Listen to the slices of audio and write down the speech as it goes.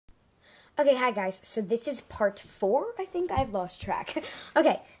Okay, hi guys. So this is part 4, I think. I've lost track.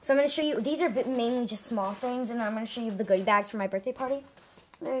 Okay, so I'm going to show you, these are mainly just small things, and then I'm going to show you the goodie bags for my birthday party.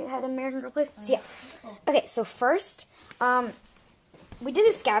 They had an American Girl place. So yeah. Okay, so first, we did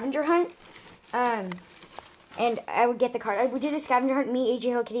a scavenger hunt, and I would get the card. We did a scavenger hunt, me, AJ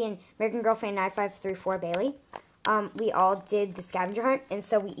Hello Kitty, and American Girl fan 9534 Bailey. We all did the scavenger hunt, and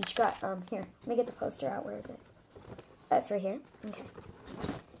so we each got, here, let me get the poster out. Where is it? That's right here. Okay.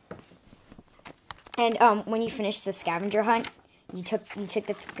 And when you finished the scavenger hunt, you took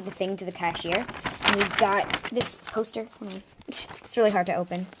the thing to the cashier, and we got this poster. Hold on. It's really hard to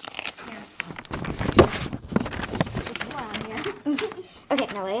open. Okay,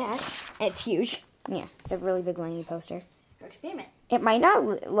 now lay it out. And it's huge. Yeah, it's a really big Lenny poster. Go experiment. It might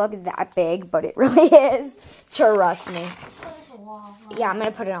not look that big, but it really is. Trust me. Yeah, I'm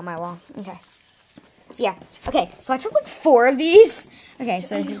gonna put it on my wall. Okay. Yeah. Okay, so I took like 4 of these. Okay,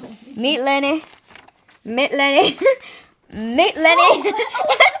 so meet Lenny. Meet Lenny. Meet Lenny.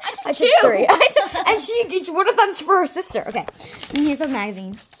 I took 3. And each one of them's for her sister. Okay. And here's the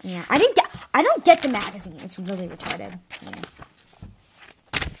magazine. Yeah. I don't get the magazine. It's really retarded. Yeah.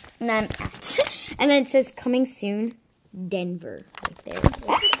 And then it says coming soon, Denver. Right there.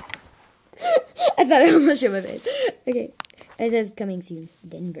 I thought I almost showed my face. Okay. It says coming soon,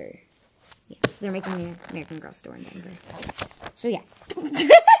 Denver. Yeah. So they're making the American Girl store in Denver. So yeah.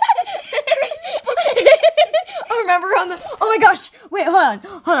 Remember on the, oh my gosh, wait, hold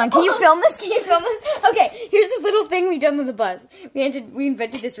on, can you film this, okay, here's this little thing we done with the buzz, we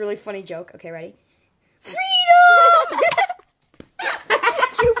invented this really funny joke, okay, ready, freedom,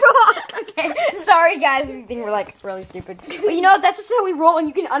 you rock, okay, sorry guys, if you think we're like really stupid, but you know, that's just how we roll, and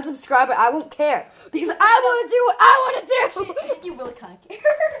you can unsubscribe, but I won't care, because I want to do what I want to do. You really kind of care.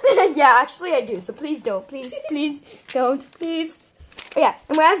 Yeah, actually I do, so please don't, please don't, please. Yeah,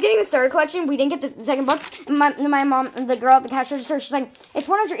 and when I was getting the starter collection, we didn't get the second book. And my mom, the girl at the cash register, she's like, it's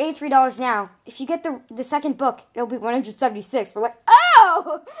 $183 now. If you get the second book, it'll be $176. We're like,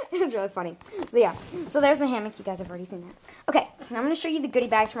 oh! It was really funny. So yeah, so there's the hammock. You guys have already seen that. Okay, now I'm going to show you the goodie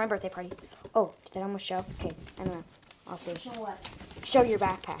bags for my birthday party. Oh, did I almost show? Okay, I don't know. I'll see. Show what? Show your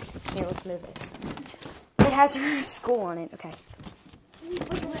backpack. Here, let's move this. It has her school on it. Okay.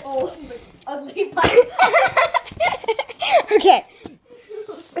 Oh, ugly. Okay.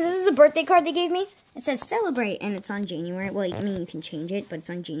 This is a birthday card they gave me. It says celebrate, and it's on January. Well, I mean, you can change it, but it's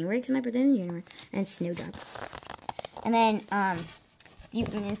on January because my birthday is in January, and it's Snowdrop. And then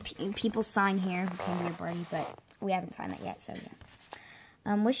people sign here. Came to the party, but we haven't signed that yet, so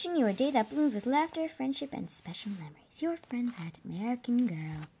yeah. Wishing you a day that blooms with laughter, friendship, and special memories. Your friends at American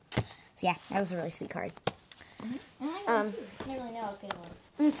Girl. So yeah, that was a really sweet card. I didn't really know I was getting one.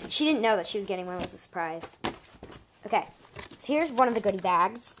 She didn't know that she was getting one. It was a surprise. Okay. So here's one of the goodie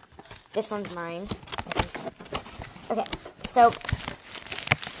bags. This one's mine. Okay, so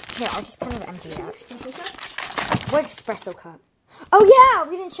here, I'll just kind of empty it out. What espresso cup? Oh yeah,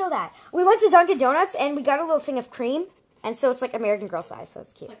 we didn't show that. We went to Dunkin' Donuts and we got a little thing of cream, and so it's like American Girl size, so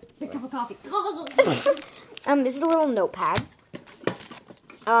it's cute. It's like a big cup of coffee. This is a little notepad.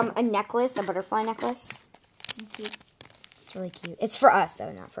 A necklace, a butterfly necklace. It's really cute. It's for us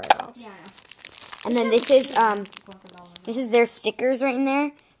though, not for adults. Yeah, I know. And then this is their stickers right in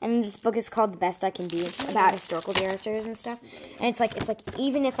there. And this book is called The Best I Can Be. It's about historical characters and stuff. And it's like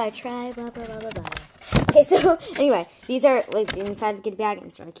even if I try, blah blah blah blah blah. Okay, so anyway, these are like inside the goodie bag, and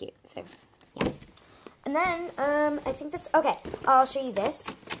it's really cute. So yeah. And then I think that's okay. I'll show you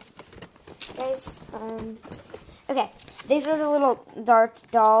this, guys. Okay, these are the little Dart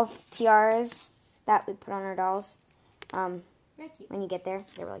doll tiaras that we put on our dolls. When you get there,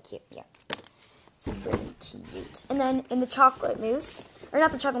 they're really cute. Yeah. It's really cute. And then in the chocolate mousse, or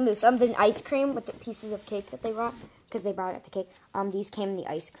not the chocolate mousse, the ice cream with the pieces of cake that they brought, because they brought it at the cake. These came in the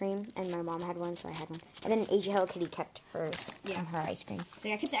ice cream, and my mom had one, so I had one. And then AJ Hello Kitty kept hers, her ice cream.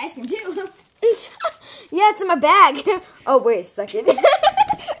 I kept the ice cream too. Yeah, it's in my bag. Oh, wait a second.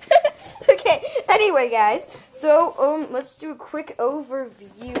 Okay, anyway, guys, so let's do a quick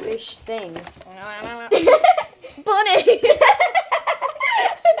overview-ish thing. Bunny!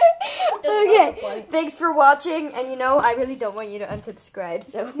 Okay, thanks for watching, and you know, I really don't want you to unsubscribe,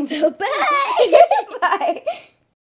 so bye! Bye!